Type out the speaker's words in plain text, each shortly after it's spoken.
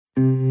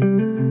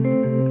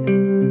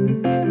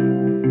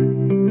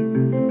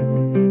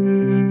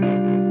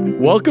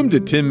Welcome to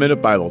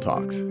 10-Minute Bible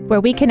Talks,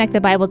 where we connect the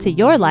Bible to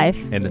your life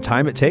and the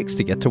time it takes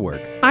to get to work.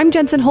 I'm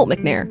Jensen Holt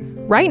McNair.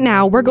 Right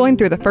now, we're going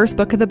through the first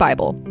book of the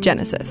Bible,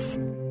 Genesis.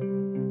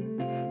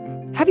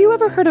 Have you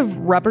ever heard of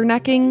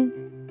rubbernecking?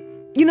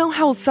 You know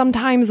how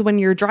sometimes when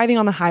you're driving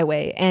on the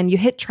highway and you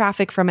hit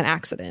traffic from an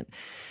accident,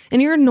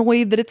 and you're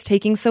annoyed that it's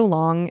taking so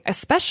long,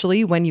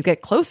 especially when you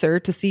get closer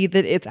to see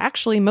that it's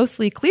actually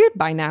mostly cleared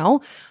by now,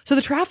 so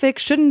the traffic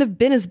shouldn't have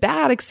been as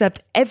bad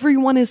except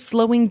everyone is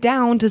slowing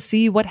down to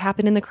see what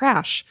happened in the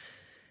crash.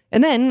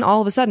 And then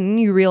all of a sudden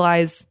you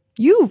realize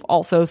you've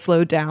also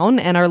slowed down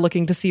and are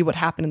looking to see what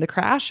happened in the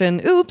crash,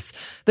 and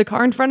oops, the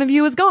car in front of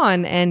you is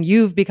gone and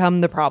you've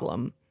become the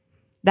problem.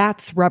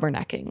 That's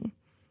rubbernecking.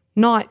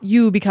 Not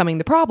you becoming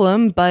the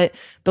problem, but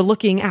the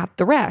looking at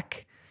the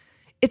wreck.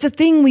 It's a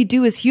thing we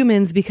do as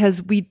humans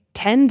because we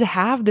tend to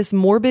have this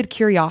morbid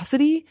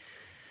curiosity.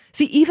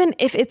 See, even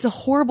if it's a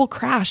horrible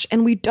crash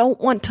and we don't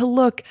want to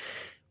look,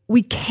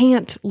 we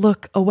can't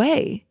look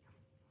away.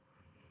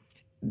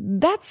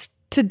 That's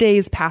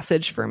today's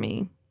passage for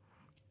me.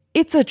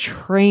 It's a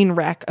train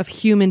wreck of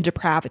human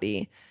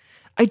depravity.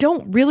 I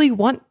don't really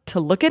want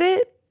to look at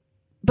it,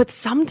 but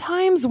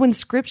sometimes when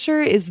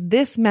scripture is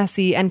this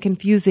messy and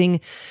confusing,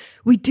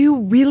 we do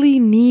really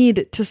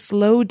need to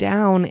slow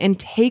down and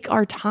take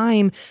our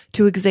time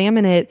to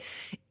examine it,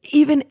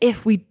 even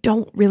if we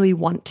don't really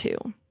want to.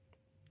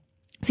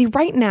 See,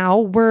 right now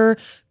we're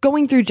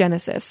going through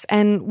Genesis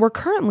and we're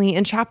currently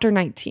in chapter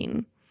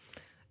 19.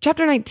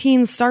 Chapter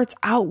 19 starts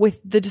out with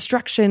the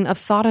destruction of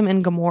Sodom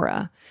and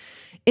Gomorrah.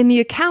 In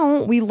the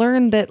account, we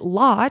learn that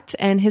Lot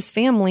and his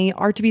family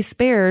are to be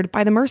spared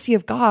by the mercy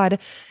of God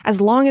as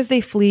long as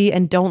they flee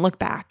and don't look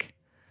back.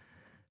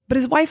 But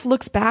his wife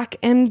looks back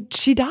and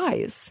she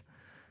dies.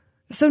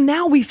 So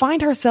now we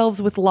find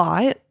ourselves with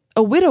Lot,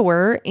 a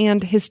widower,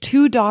 and his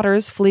two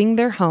daughters fleeing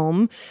their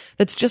home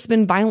that's just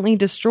been violently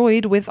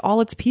destroyed with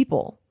all its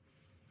people.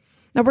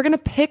 Now we're going to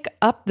pick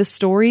up the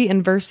story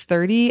in verse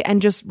 30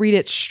 and just read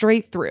it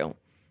straight through.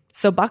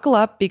 So buckle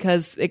up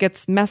because it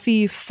gets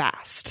messy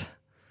fast.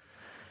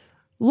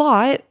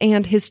 Lot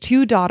and his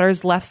two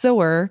daughters left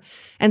Zoar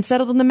and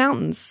settled in the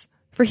mountains,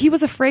 for he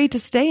was afraid to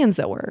stay in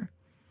Zoar.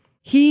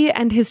 He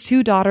and his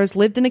two daughters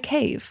lived in a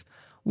cave.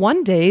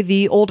 One day,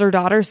 the older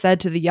daughter said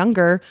to the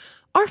younger,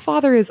 "Our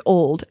father is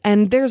old,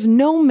 and there's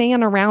no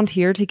man around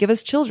here to give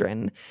us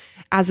children,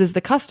 as is the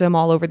custom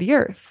all over the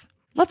earth.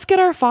 Let's get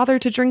our father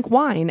to drink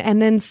wine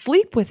and then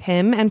sleep with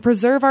him and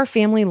preserve our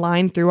family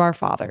line through our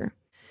father."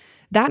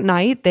 That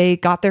night, they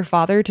got their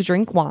father to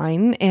drink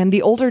wine, and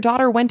the older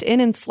daughter went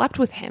in and slept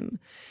with him.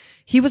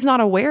 He was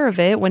not aware of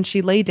it when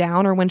she lay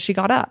down or when she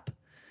got up.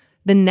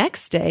 The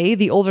next day,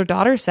 the older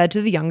daughter said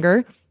to the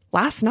younger,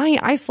 "Last night,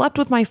 I slept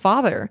with my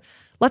father.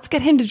 Let's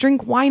get him to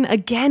drink wine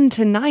again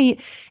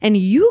tonight, and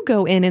you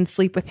go in and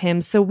sleep with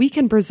him so we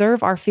can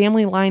preserve our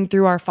family line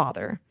through our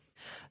father."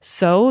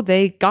 So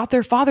they got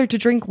their father to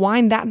drink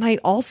wine that night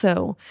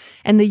also,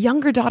 and the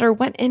younger daughter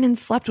went in and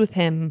slept with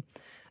him.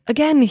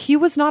 Again, he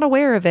was not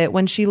aware of it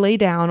when she lay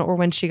down or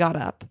when she got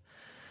up.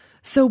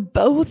 So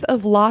both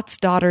of Lot's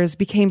daughters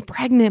became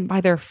pregnant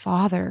by their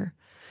father.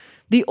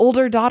 The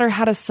older daughter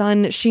had a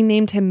son. She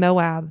named him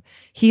Moab.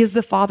 He is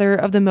the father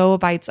of the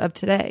Moabites of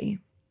today.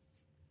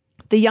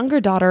 The younger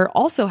daughter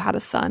also had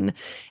a son,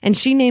 and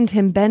she named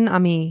him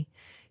Ben-Ami.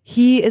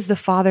 He is the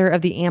father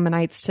of the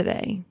Ammonites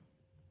today.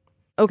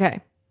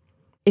 Okay,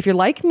 if you're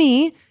like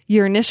me,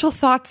 your initial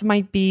thoughts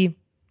might be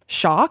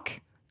shock,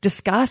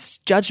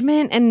 disgust,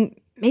 judgment, and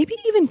maybe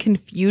even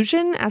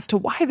confusion as to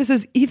why this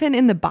is even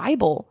in the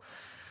Bible.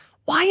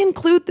 Why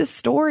include this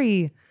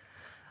story?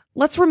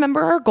 Let's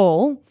remember our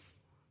goal.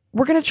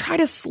 We're going to try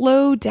to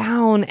slow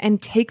down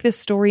and take this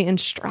story in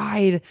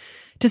stride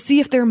to see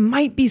if there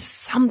might be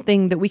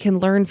something that we can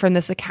learn from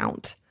this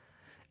account.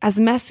 As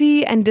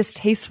messy and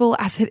distasteful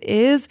as it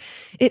is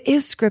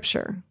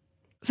scripture.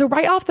 So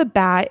right off the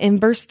bat in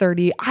verse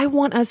 30, I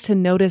want us to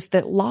notice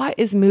that Lot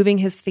is moving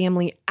his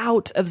family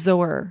out of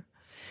Zoar.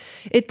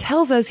 It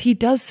tells us he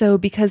does so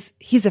because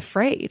he's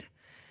afraid.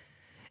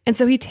 And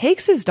so he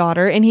takes his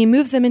daughter and he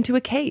moves them into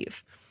a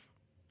cave.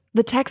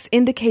 The text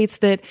indicates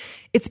that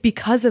it's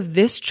because of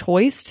this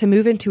choice to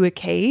move into a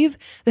cave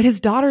that his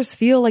daughters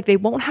feel like they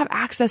won't have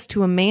access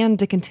to a man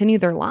to continue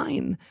their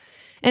line.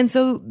 And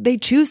so they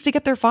choose to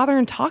get their father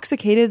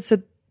intoxicated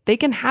so they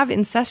can have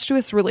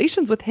incestuous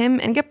relations with him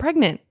and get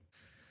pregnant.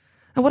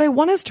 And what I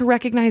want us to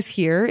recognize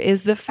here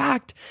is the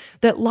fact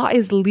that Lot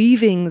is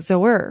leaving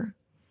Zoar.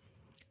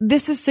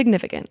 This is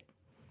significant.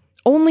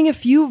 Only a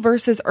few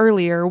verses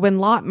earlier, when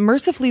Lot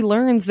mercifully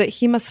learns that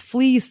he must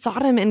flee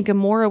Sodom and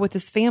Gomorrah with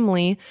his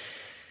family,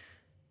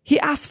 he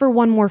asks for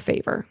one more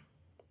favor.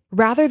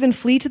 Rather than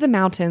flee to the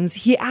mountains,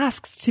 he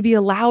asks to be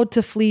allowed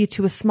to flee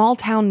to a small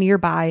town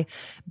nearby,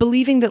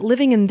 believing that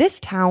living in this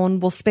town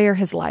will spare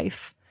his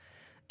life.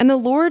 And the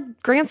Lord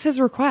grants his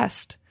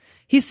request.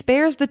 He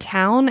spares the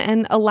town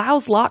and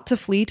allows Lot to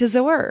flee to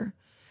Zoar.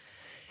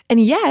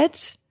 And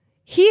yet,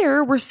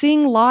 here we're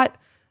seeing Lot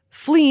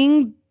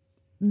fleeing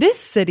this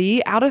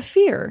city out of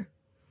fear.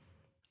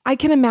 I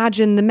can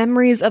imagine the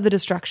memories of the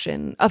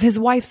destruction, of his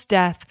wife's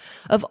death,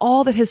 of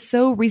all that has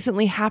so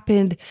recently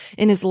happened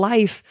in his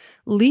life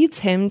leads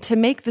him to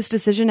make this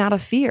decision out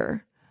of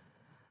fear.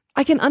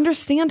 I can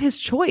understand his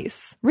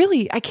choice.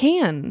 Really, I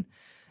can.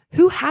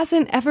 Who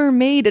hasn't ever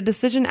made a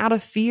decision out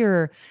of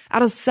fear,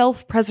 out of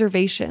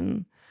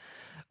self-preservation?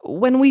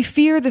 When we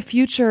fear the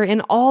future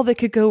and all that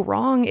could go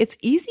wrong, it's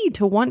easy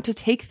to want to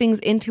take things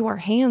into our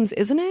hands,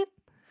 isn't it?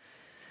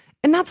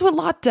 And that's what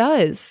Lot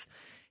does.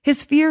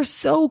 His fear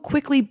so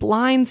quickly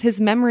blinds his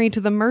memory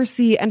to the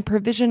mercy and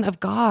provision of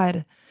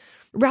God.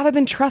 Rather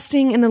than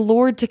trusting in the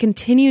Lord to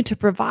continue to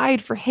provide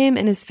for him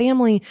and his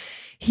family,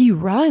 he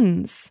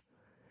runs.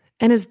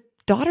 And his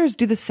daughters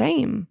do the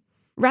same.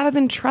 Rather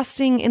than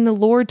trusting in the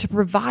Lord to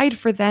provide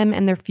for them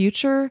and their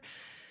future,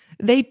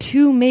 they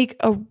too make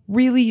a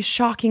really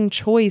shocking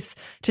choice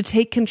to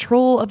take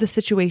control of the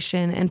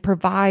situation and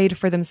provide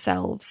for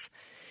themselves,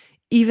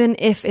 even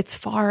if it's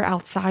far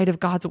outside of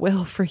God's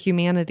will for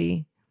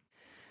humanity.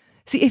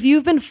 See, if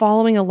you've been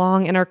following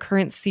along in our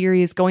current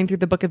series going through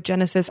the book of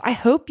Genesis, I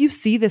hope you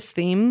see this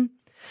theme.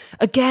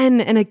 Again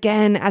and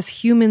again, as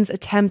humans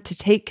attempt to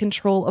take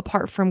control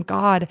apart from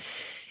God,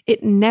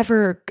 it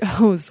never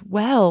goes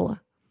well.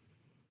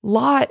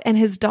 Lot and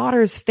his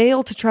daughters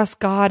fail to trust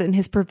God and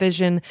his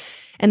provision,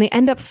 and they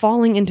end up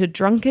falling into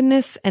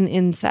drunkenness and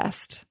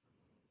incest.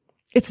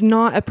 It's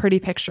not a pretty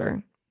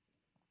picture.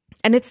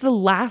 And it's the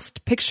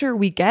last picture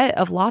we get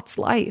of Lot's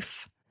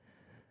life.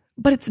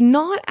 But it's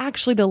not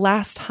actually the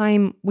last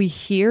time we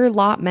hear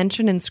Lot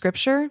mentioned in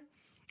Scripture.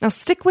 Now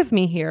stick with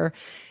me here.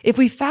 If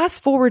we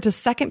fast forward to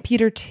 2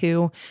 Peter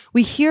 2,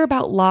 we hear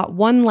about Lot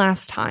one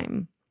last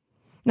time.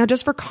 Now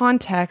just for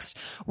context,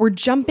 we're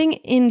jumping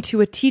into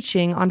a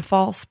teaching on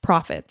false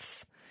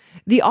prophets.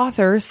 The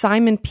author,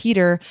 Simon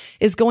Peter,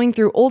 is going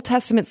through Old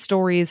Testament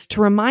stories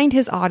to remind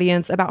his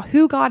audience about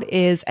who God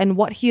is and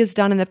what he has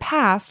done in the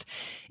past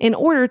in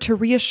order to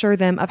reassure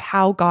them of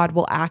how God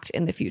will act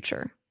in the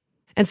future.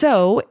 And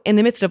so, in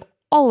the midst of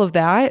all of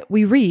that,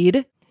 we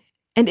read,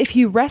 "And if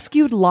he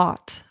rescued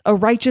Lot, a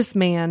righteous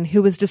man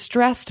who was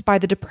distressed by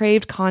the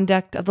depraved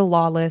conduct of the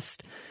lawless,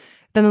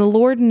 then the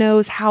Lord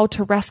knows how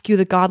to rescue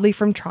the godly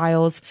from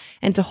trials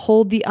and to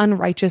hold the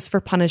unrighteous for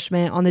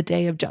punishment on the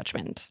day of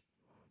judgment."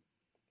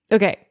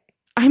 Okay,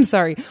 I'm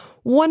sorry.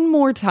 One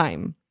more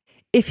time.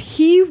 If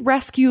he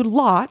rescued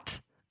Lot,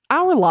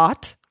 our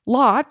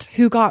Lot,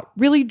 who got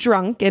really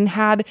drunk and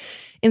had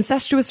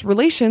incestuous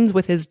relations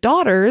with his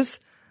daughters,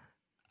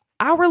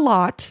 our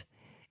Lot,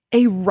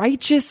 a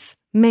righteous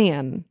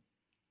man.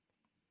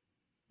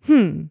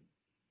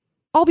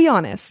 I'll be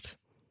honest.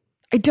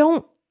 I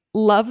don't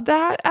love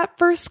that at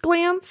first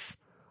glance.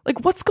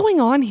 Like, what's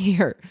going on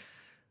here?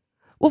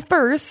 Well,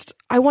 first,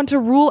 I want to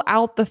rule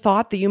out the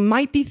thought that you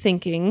might be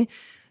thinking,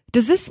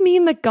 does this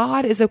mean that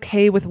God is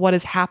okay with what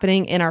is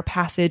happening in our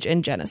passage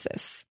in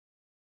Genesis?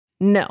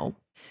 No.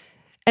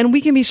 And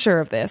we can be sure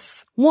of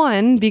this.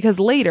 One, because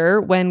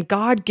later, when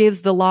God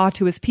gives the law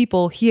to his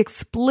people, he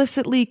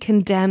explicitly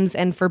condemns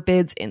and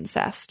forbids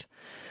incest.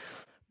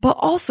 But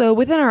also,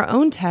 within our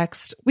own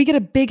text, we get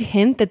a big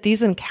hint that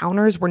these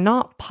encounters were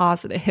not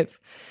positive.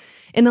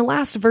 In the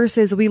last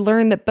verses, we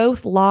learn that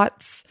both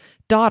Lot's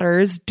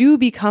daughters do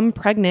become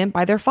pregnant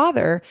by their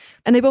father,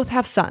 and they both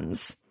have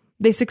sons.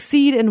 They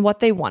succeed in what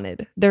they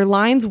wanted. Their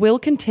lines will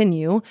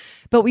continue,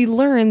 but we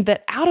learn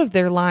that out of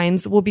their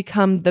lines will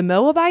become the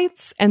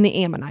Moabites and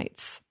the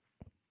Ammonites.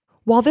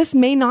 While this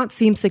may not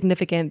seem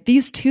significant,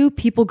 these two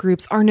people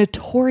groups are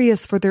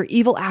notorious for their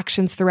evil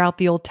actions throughout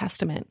the Old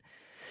Testament.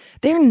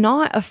 They're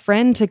not a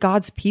friend to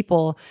God's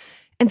people.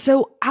 And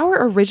so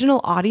our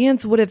original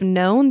audience would have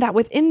known that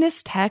within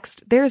this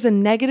text, there's a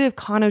negative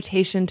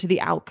connotation to the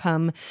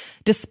outcome,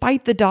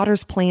 despite the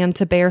daughter's plan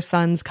to bear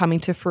sons coming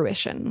to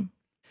fruition.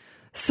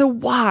 So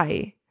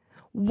why?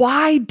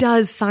 Why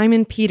does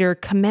Simon Peter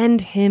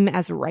commend him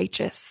as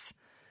righteous?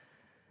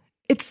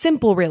 It's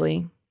simple,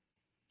 really.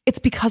 It's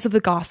because of the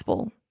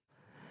gospel.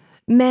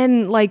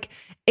 Men like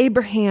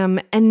Abraham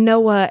and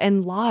Noah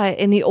and Lot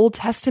in the Old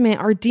Testament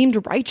are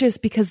deemed righteous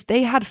because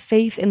they had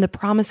faith in the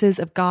promises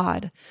of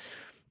God.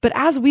 But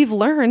as we've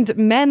learned,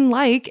 men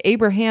like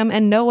Abraham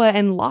and Noah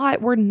and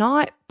Lot were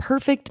not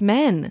perfect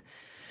men.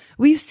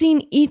 We've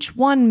seen each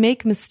one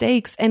make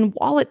mistakes, and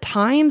while at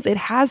times it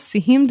has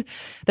seemed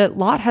that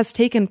Lot has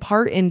taken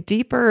part in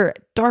deeper,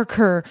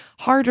 darker,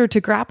 harder to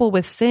grapple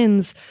with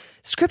sins,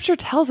 Scripture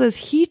tells us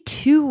he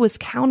too was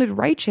counted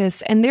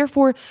righteous, and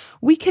therefore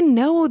we can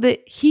know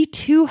that he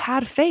too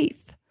had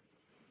faith.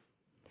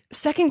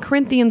 2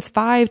 Corinthians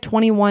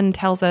 5:21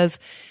 tells us,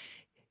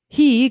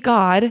 he,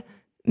 God,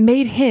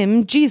 made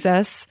him,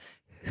 Jesus,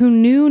 who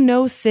knew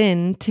no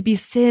sin, to be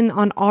sin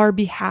on our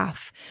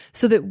behalf,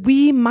 so that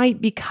we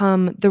might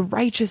become the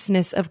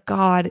righteousness of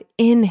God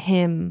in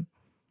him.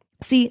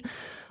 See,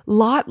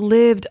 Lot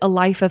lived a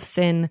life of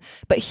sin,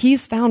 but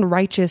he's found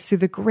righteous through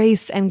the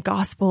grace and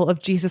gospel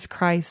of Jesus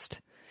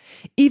Christ.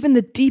 Even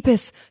the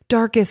deepest,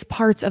 darkest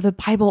parts of the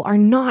Bible are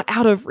not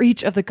out of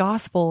reach of the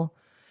gospel.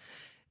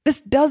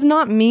 This does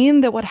not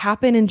mean that what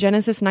happened in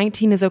Genesis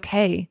 19 is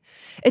okay.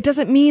 It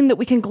doesn't mean that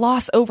we can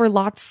gloss over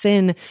Lot's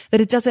sin,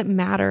 that it doesn't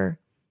matter.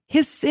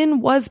 His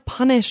sin was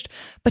punished,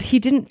 but he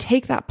didn't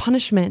take that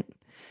punishment.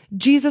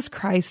 Jesus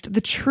Christ,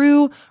 the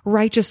true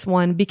righteous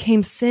one,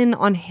 became sin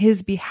on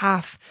his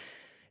behalf.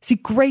 See,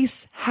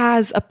 grace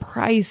has a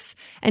price,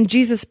 and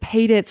Jesus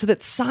paid it so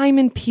that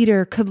Simon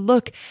Peter could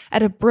look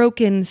at a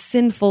broken,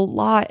 sinful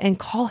Lot and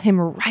call him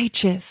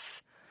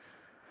righteous.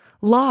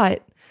 Lot,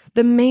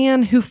 the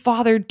man who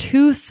fathered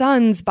 2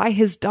 sons by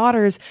his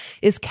daughters,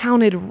 is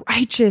counted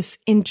righteous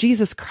in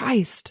Jesus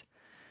Christ.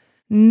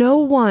 No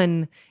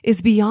one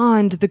is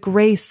beyond the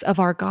grace of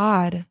our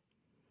God.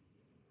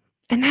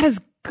 And that is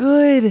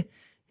good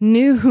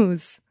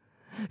news.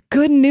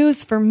 Good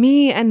news for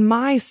me and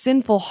my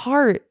sinful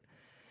heart.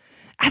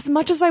 As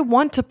much as I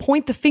want to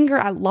point the finger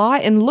at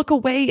Lot and look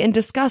away in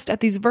disgust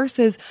at these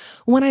verses,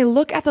 when I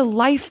look at the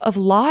life of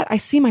Lot, I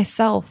see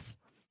myself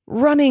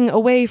running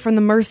away from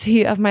the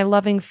mercy of my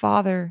loving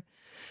Father,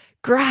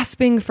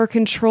 grasping for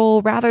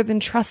control rather than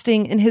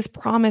trusting in his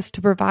promise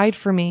to provide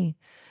for me.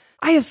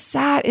 I have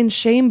sat in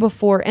shame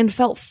before and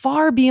felt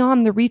far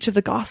beyond the reach of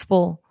the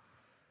gospel.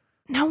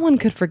 No one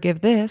could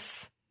forgive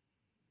this.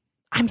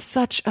 I'm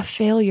such a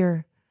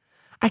failure.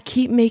 I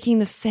keep making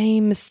the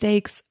same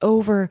mistakes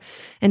over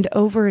and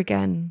over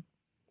again.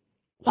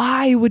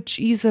 Why would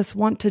Jesus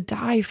want to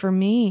die for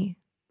me?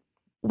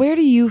 Where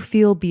do you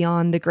feel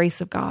beyond the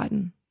grace of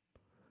God?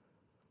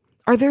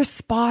 Are there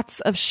spots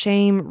of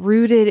shame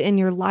rooted in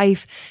your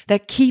life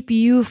that keep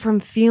you from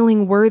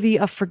feeling worthy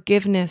of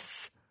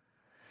forgiveness?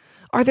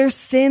 Are there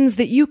sins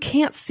that you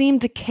can't seem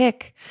to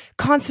kick,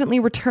 constantly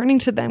returning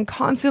to them,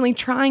 constantly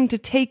trying to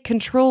take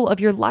control of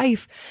your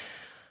life?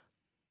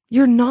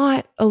 You're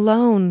not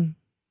alone.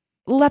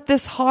 Let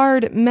this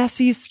hard,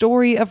 messy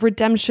story of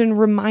redemption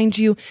remind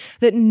you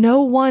that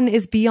no one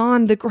is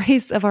beyond the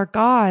grace of our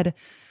God.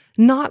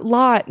 Not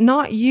Lot,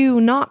 not you,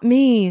 not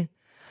me.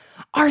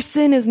 Our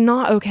sin is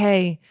not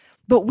okay,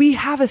 but we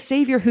have a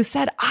Savior who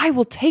said, I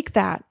will take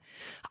that.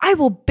 I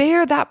will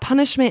bear that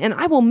punishment and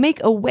I will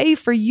make a way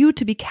for you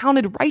to be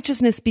counted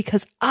righteousness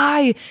because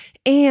I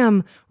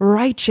am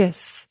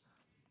righteous.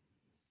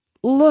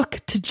 Look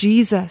to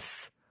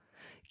Jesus.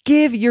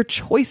 Give your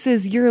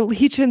choices, your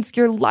allegiance,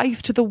 your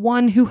life to the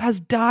one who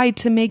has died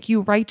to make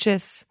you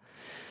righteous.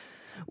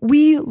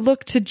 We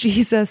look to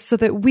Jesus so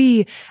that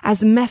we,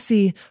 as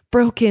messy,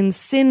 broken,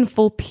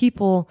 sinful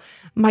people,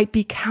 might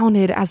be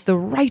counted as the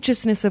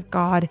righteousness of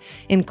God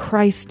in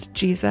Christ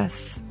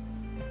Jesus.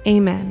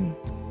 Amen.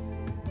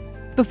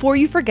 Before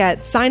you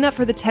forget, sign up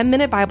for the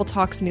 10-Minute Bible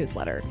Talks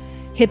newsletter.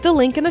 Hit the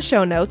link in the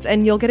show notes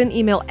and you'll get an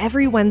email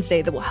every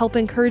Wednesday that will help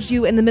encourage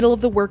you in the middle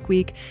of the work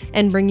week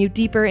and bring you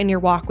deeper in your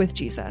walk with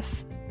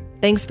Jesus.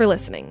 Thanks for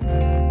listening.